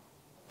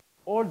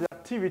 All the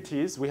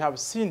activities we have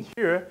seen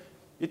here,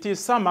 it is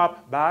summed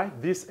up by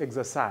this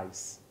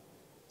exercise.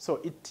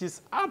 So it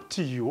is up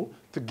to you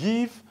to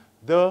give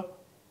the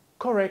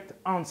correct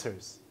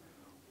answers.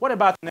 What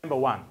about number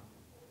 1?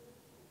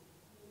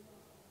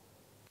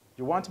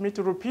 You want me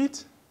to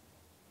repeat?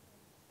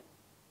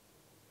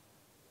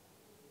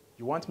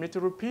 You want me to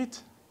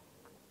repeat?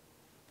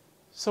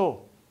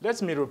 So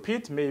let me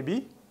repeat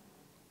maybe.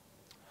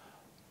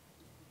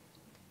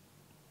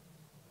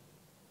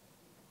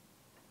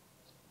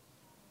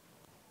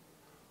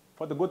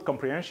 For the good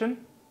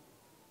comprehension,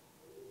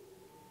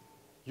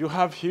 you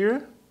have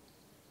here,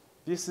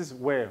 this is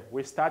where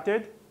we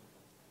started.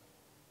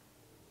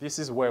 This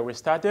is where we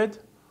started.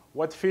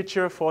 What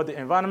feature for the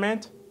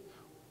environment?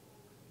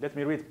 Let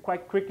me read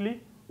quite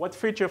quickly. What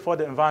feature for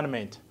the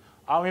environment?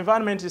 Our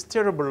environment is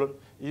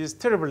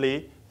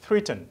terribly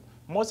threatened.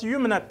 Most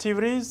human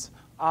activities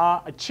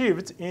are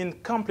achieved in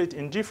complete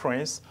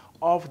indifference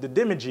of the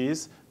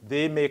damages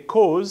they may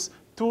cause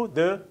to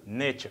the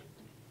nature.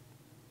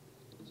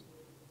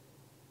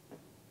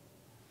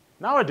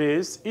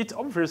 Nowadays, it's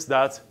obvious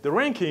that the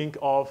ranking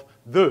of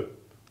the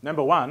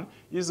number 1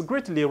 is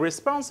greatly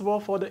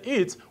responsible for the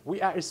heat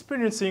we are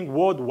experiencing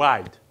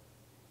worldwide.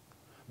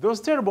 Those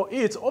terrible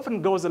heats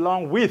often goes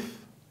along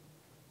with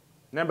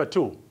number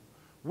 2,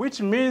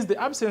 which means the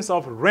absence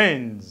of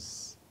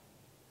rains.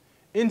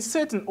 In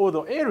certain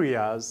other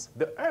areas,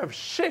 the earth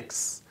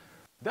shakes.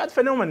 That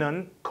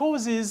phenomenon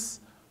causes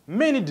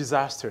many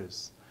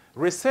disasters.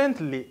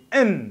 Recently,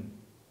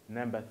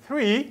 number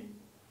 3,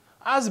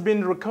 has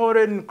been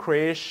recorded in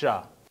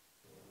Croatia.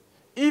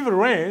 Heavy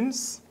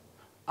rains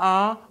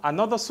are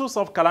another source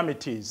of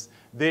calamities.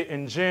 They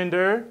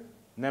engender,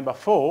 number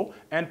 4,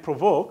 and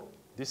provoke,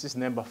 this is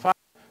number 5,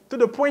 to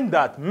the point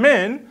that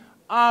men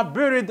are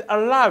buried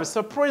alive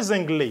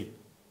surprisingly.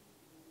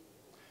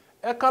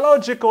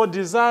 Ecological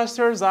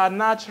disasters are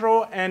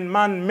natural and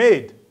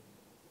man-made.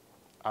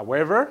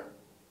 However,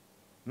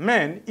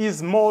 man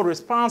is more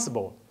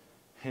responsible.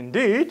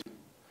 Indeed,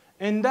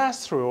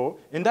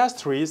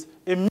 industries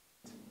emit,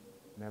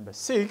 number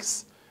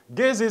 6,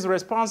 gases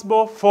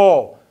responsible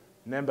for,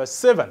 number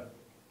 7.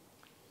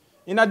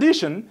 In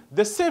addition,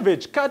 the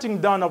savage cutting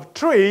down of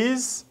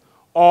trees,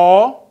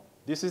 or,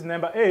 this is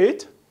number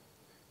 8,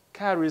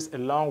 carries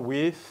along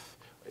with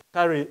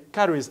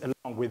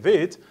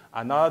it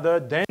another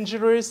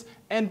dangerous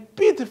and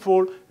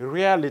pitiful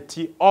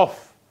reality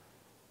of,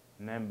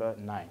 number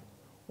 9.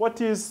 What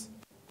is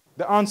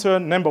the answer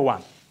number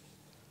 1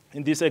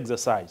 in this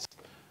exercise?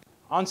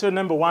 Answer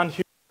number 1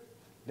 here,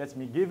 let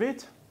me give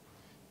it.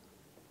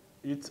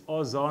 It's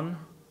ozone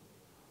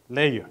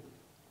layer.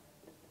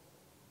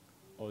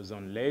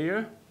 Ozone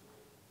layer.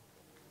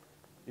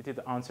 It is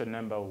answer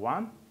number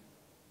 1.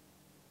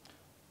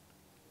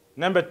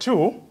 Number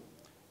 2,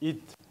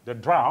 it's the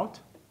drought.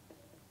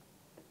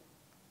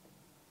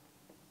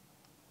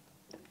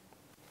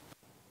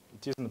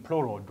 It is in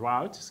plural,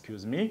 drought,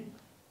 excuse me.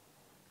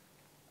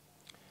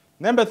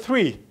 Number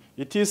 3,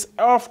 it is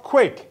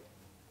earthquake.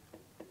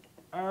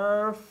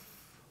 Earthquake.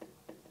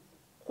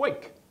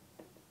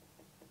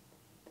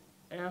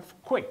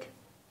 Earthquake.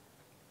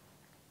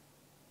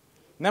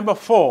 Number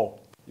 4,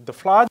 the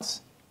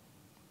floods.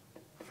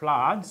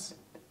 Floods.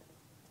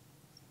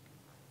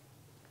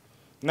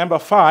 Number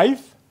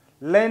 5,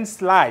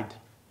 landslide.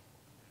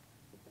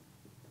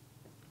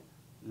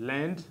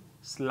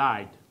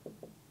 Landslide.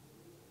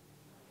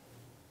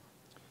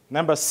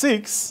 Number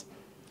 6,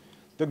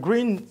 the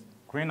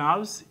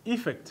greenhouse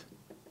effect.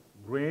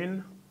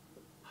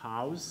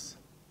 Greenhouse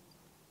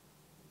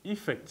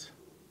effect.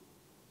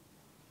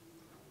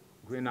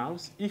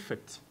 Greenhouse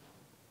effect.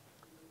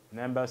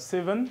 Number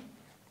 7,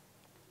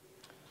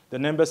 the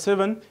number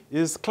 7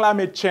 is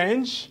climate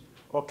change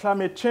or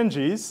climate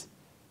changes.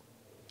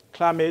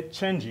 Climate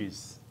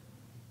changes.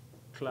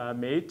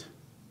 Climate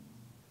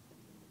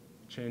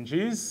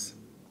changes.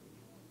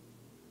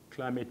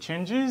 Climate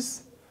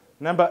changes.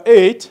 Number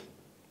 8.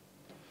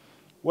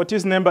 What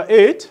is number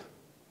 8?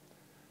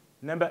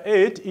 Number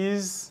 8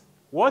 is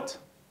what?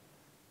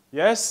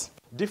 Yes,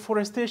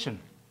 deforestation.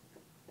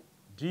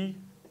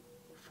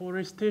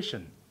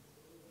 Deforestation.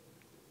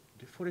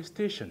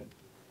 Deforestation.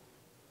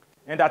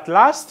 And at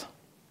last,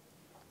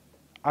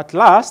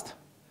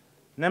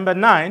 number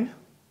 9.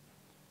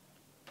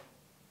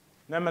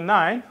 Number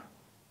 9,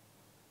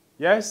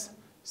 yes,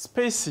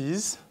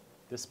 species,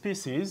 the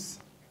species,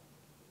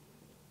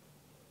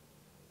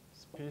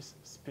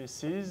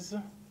 species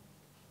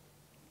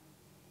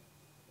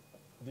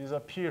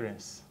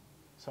disappearance.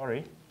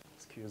 Sorry,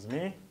 excuse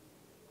me.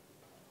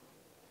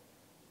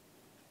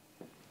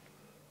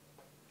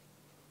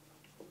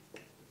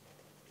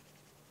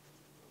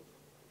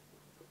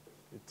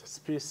 It's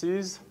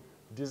species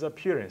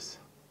disappearance.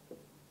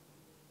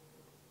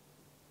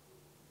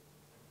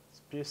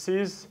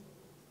 Species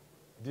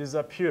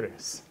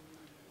disappearance.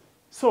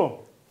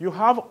 So you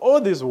have all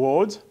these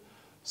words.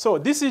 So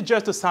this is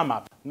just to sum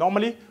up.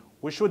 Normally,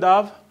 we should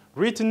have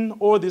written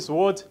all these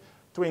words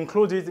to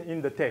include it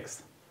in the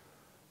text.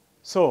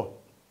 So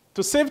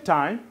to save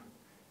time,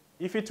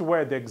 if it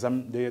were the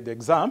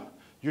exam,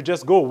 you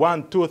just go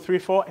 1, 2, 3,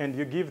 4, and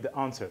you give the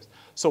answers.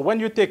 So when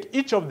you take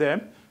each of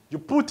them, you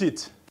put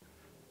it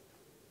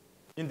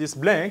in this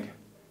blank,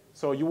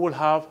 so you will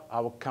have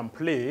our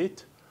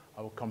complete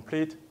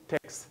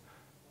text,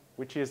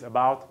 which is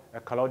about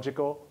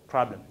ecological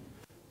problem.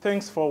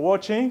 Thanks for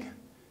watching.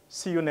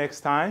 See you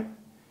next time.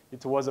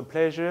 It was a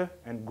pleasure,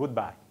 and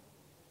goodbye.